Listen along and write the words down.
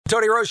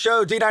Tony Rose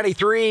Show,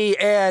 D93,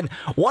 and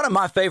one of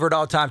my favorite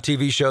all-time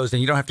TV shows, and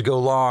you don't have to go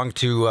long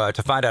to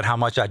find out how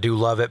much I do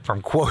love it,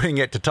 from quoting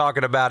it to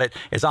talking about it,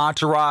 is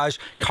Entourage.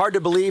 Hard to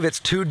believe it's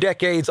 2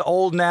 decades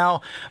old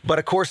now, but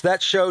of course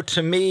that show,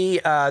 to me,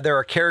 there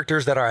are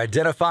characters that are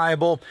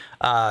identifiable.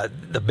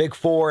 The Big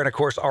Four, and of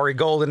course Ari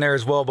Gold in there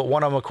as well, but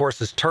one of them, of course,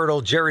 is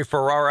Turtle, Jerry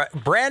Ferrara.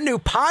 Brand new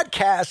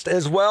podcast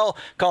as well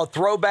called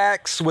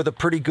Throwbacks, with a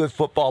pretty good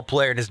football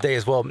player in his day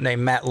as well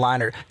named Matt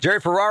Leinhart. Jerry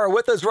Ferrara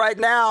with us right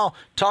now,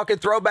 talking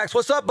Throwbacks.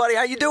 What's up, buddy?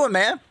 How you doing,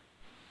 man?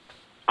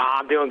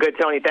 I'm doing good,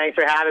 Tony. Thanks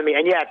for having me.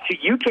 And yeah,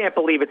 you can't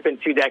believe it's been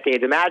 2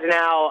 decades. Imagine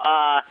how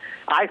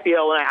I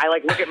feel when I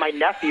look at my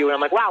nephew and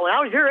I'm like, wow, when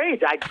I was your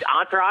age,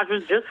 Entourage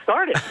was just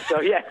started.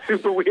 So yeah,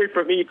 super weird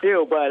for me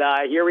too,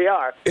 but here we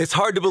are. It's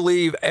hard to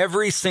believe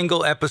every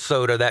single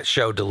episode of that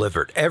show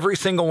delivered. Every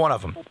single one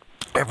of them.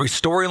 Every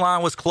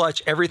storyline was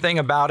clutch. Everything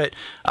about it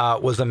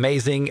was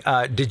amazing.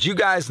 Did you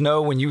guys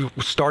know when you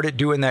started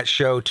doing that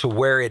show to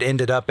where it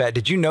ended up at?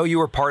 Did you know you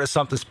were part of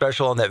something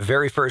special on that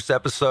very first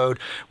episode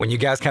when you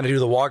guys kind of do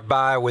the walk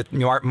by with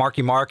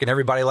Marky Mark and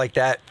everybody like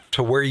that,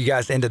 to where you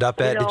guys ended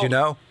up at? Did you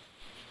know?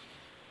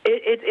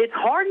 It's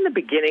hard in the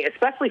beginning,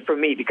 especially for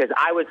me, because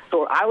I was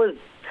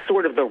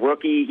sort of the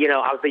rookie. You know,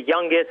 I was the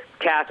youngest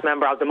cast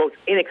member. I was the most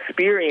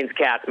inexperienced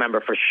cast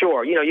member for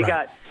sure. You know, you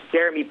got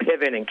Jeremy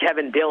Piven and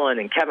Kevin Dillon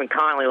and Kevin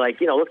Conley,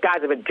 those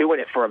guys have been doing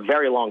it for a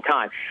very long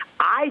time.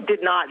 I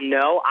did not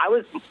know. I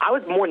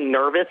was more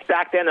nervous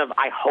back then of,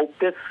 I hope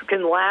this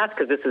can last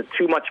because this is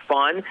too much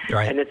fun,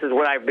 and this is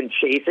what I've been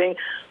chasing.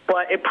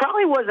 But it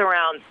probably was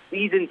around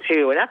season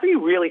 2, and that's when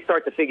you really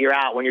start to figure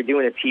out when you're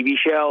doing a TV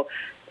show.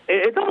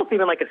 It's almost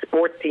even like a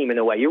sports team in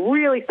a way. You're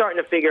really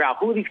starting to figure out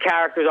who these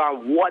characters are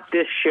and what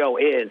this show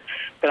is,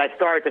 that I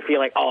started to feel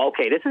like, oh,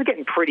 okay, this is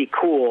getting pretty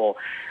cool.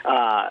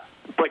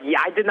 But yeah,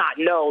 I did not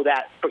know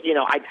that,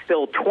 I'd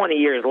still 20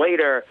 years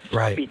later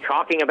be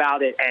talking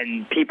about it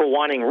and people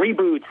wanting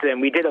reboots, and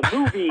we did a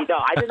movie. No,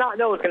 I did not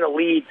know it was going to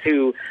lead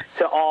to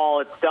all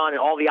it's done and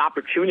all the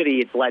opportunity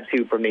it's led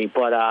to for me.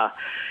 But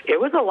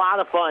it was a lot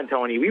of fun,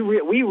 Tony.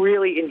 We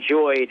really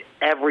enjoyed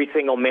every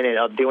single minute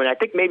of doing it. I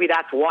think maybe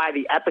that's why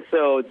the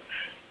episodes,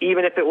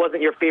 even if it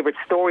wasn't your favorite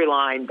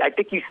storyline, I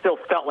think you still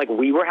felt like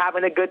we were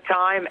having a good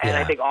time, and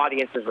I think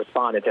audiences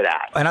responded to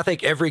that. And I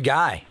think every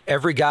guy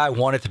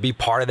wanted to be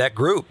part of that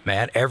group,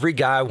 man. Every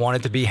guy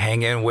wanted to be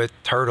hanging with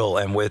Turtle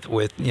and with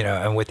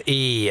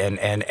E and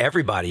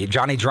everybody,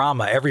 Johnny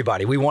Drama,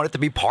 everybody. We wanted to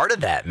be part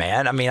of that,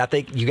 man. I mean, I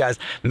think you guys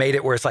made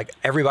it where it's like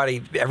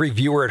every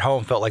viewer at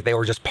home felt like they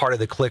were just part of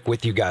the clique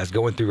with you guys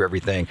going through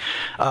everything.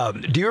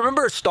 Do you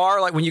remember a star,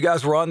 like when you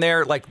guys were on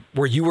there, like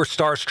where you were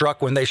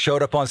starstruck when they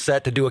showed up on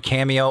set to do a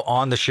cameo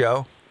on the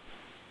show?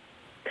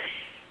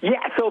 Yeah,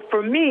 so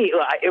for me,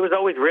 it was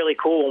always really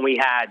cool when we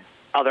had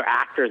other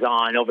actors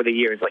on over the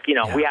years.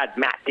 We had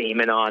Matt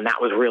Damon on. That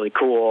was really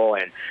cool.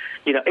 And,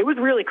 it was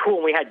really cool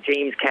when we had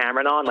James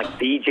Cameron on,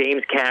 the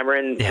James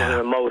Cameron, one of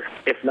the most,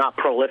 if not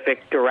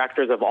prolific,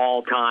 directors of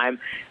all time.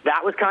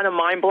 That was kind of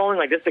mind-blowing.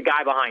 This is the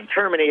guy behind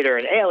Terminator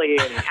and Alien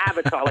and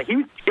Avatar. He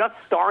was just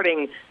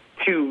starting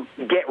to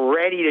get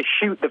ready to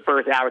shoot the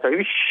first Avatar. He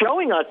was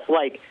showing us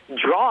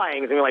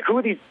drawings, and we were like, who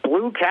are these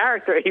blue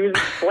characters? He was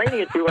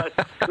explaining it to us.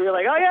 We were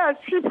like, oh yeah, it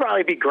should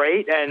probably be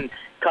great, and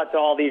cut to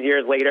all these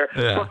years later.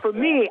 But for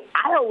me,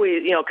 I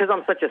always, because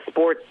I'm such a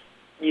sports,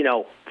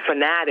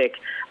 fanatic,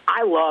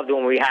 I loved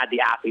when we had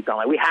the athletes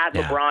on. We had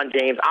LeBron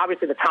James.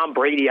 Obviously the Tom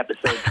Brady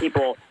episode,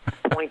 people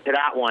point to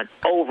that one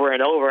over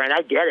and over, and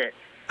I get it.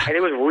 And it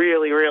was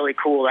really, really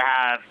cool to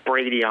have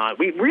Brady on.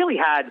 We really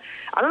had,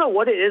 I don't know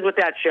what it is with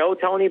that show,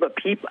 Tony, but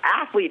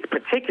athletes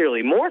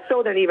particularly, more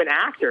so than even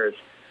actors,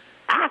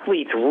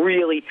 athletes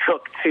really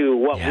took to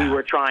what we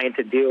were trying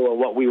to do or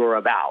what we were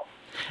about.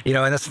 And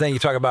that's the thing, you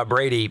talk about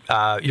Brady.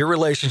 Your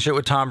relationship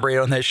with Tom Brady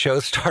on that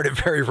show started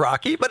very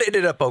rocky, but it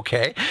ended up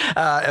okay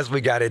as we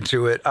got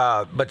into it.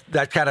 But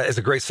that kind of is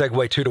a great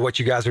segue, too, to what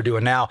you guys are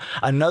doing now.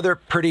 Another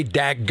pretty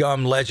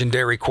dadgum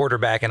legendary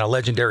quarterback and a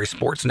legendary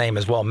sports name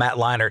as well, Matt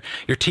Leinhart.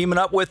 You're teaming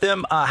up with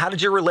him. How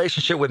did your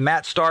relationship with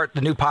Matt start? The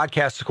new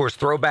podcast, of course,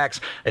 Throwbacks,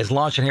 is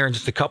launching here in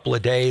just a couple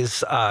of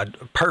days.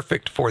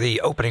 Perfect for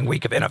the opening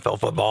week of NFL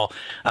football.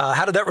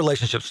 How did that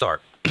relationship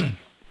start?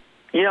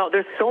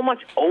 There's so much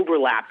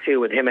overlap, too,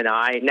 with him and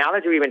I. Now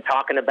that you're even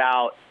talking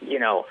about,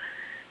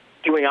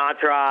 doing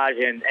Entourage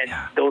and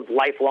those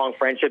lifelong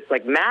friendships.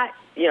 Matt,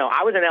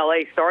 I was in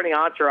L.A. starting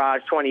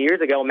Entourage 20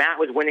 years ago. Matt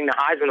was winning the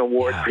Heisman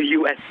Award for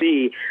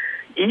USC.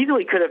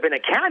 Easily could have been a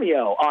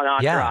cameo on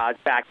Entourage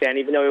back then,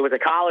 even though he was a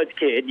college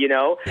kid,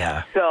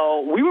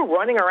 So we were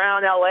running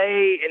around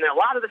L.A. in a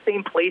lot of the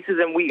same places,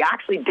 and we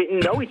actually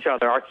didn't know each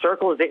other. Our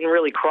circles didn't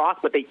really cross,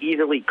 but they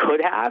easily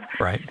could have.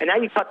 Right. And now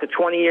you cut to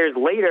 20 years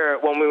later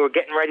when we were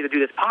getting ready to do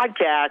this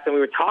podcast, and we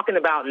were talking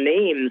about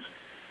names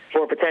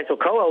for a potential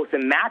co-host,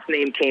 and Matt's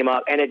name came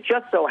up, and it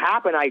just so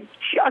happened I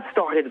just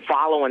started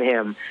following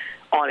him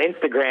on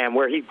Instagram,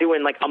 where he's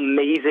doing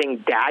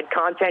amazing dad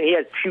content. He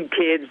has 2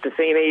 kids the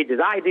same age as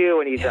I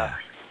do, and he's a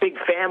big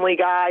family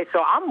guy. So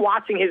I'm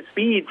watching his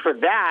feed for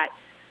that,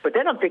 But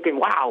then I'm thinking,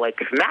 wow, like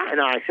if Matt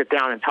and I sit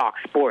down and talk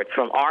sports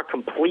from our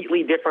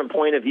completely different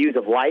point of views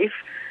of life,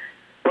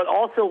 but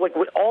also like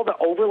with all the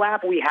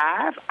overlap we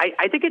have,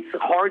 I think it's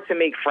hard to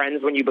make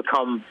friends when you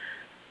become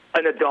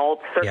an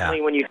adult,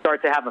 certainly when you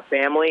start to have a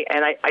family.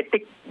 And I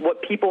think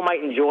what people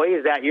might enjoy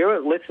is that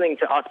you're listening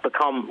to us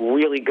become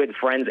really good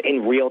friends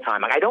in real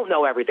time. Like, I don't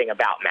know everything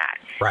about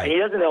Matt, and he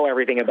doesn't know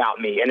everything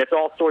about me, and it's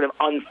all sort of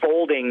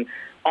unfolding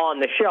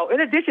on the show,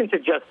 in addition to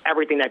just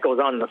everything that goes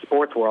on in the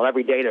sports world.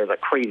 Every day there's a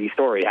crazy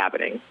story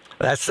happening.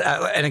 That's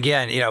and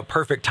again,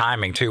 perfect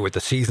timing too with the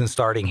season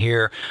starting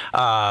here,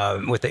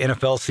 with the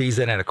NFL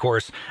season, and of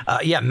course,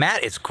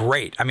 Matt is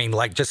great. I mean,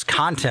 like just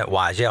content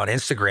wise, on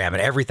Instagram and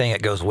everything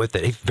that goes with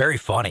it. He's very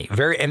funny,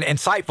 very and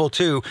insightful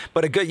too.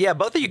 But a good,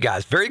 both of you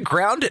guys very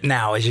grounded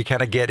now as you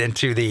kind of get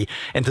into the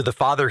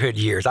fatherhood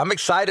years. I'm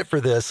excited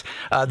for this.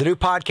 The new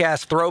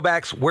podcast,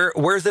 Throwbacks.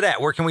 Where's it at?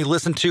 Where can we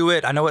listen to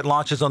it? I know it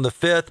launches on the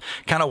 5th.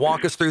 Kind of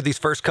walk us through these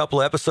first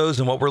couple episodes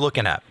and what we're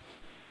looking at.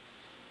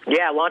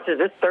 Yeah, it launches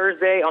this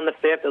Thursday on the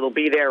 5th. It'll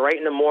be there right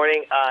in the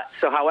morning.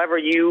 So however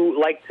you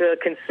like to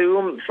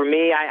consume, for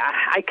me,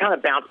 I kind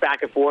of bounce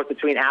back and forth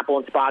between Apple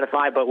and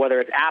Spotify, but whether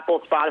it's Apple,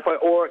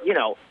 Spotify, or,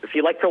 if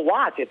you like to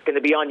watch, it's going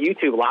to be on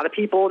YouTube. A lot of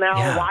people now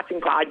are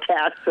watching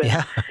podcasts.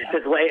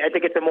 This way, I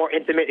think it's a more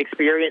intimate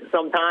experience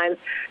sometimes.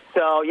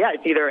 So,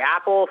 it's either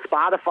Apple,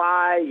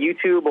 Spotify,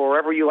 YouTube, or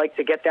wherever you like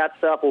to get that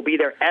stuff. We'll be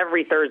there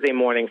every Thursday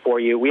morning for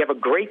you. We have a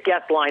great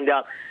guest lined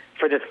up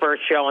for this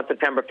first show on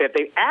September 5th.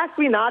 They asked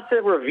me not to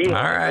reveal.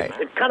 All right.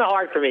 It's kind of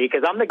hard for me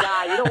because I'm the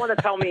guy. You don't want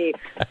to tell me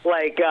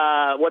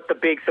what the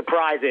big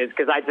surprise is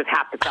because I just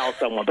have to tell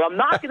someone. But I'm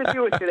not going to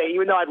do it today,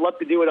 even though I'd love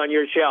to do it on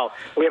your show.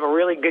 We have a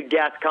really good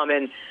guest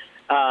coming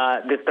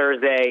this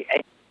Thursday.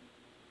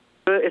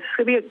 It's going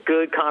to be a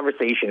good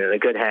conversation and a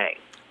good hang.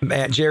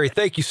 Man, Jerry,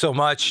 thank you so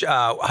much.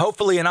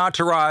 Hopefully an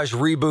Entourage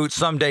reboot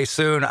someday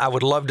soon. I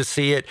would love to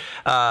see it,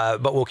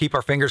 but we'll keep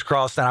our fingers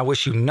crossed, and I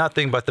wish you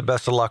nothing but the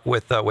best of luck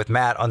with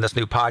Matt on this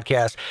new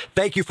podcast.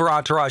 Thank you for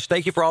Entourage.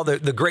 Thank you for all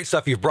the great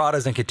stuff you've brought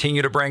us and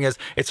continue to bring us.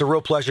 It's a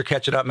real pleasure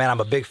catching up, man. I'm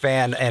a big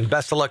fan, and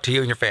best of luck to you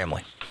and your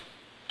family.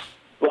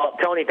 Well,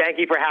 Tony, thank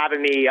you for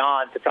having me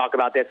on to talk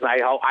about this. And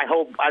I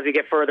hope as we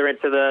get further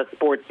into the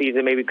sports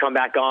season, maybe come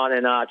back on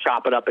and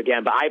chop it up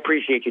again. But I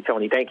appreciate you,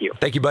 Tony. Thank you.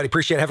 Thank you, buddy.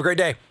 Appreciate it. Have a great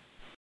day.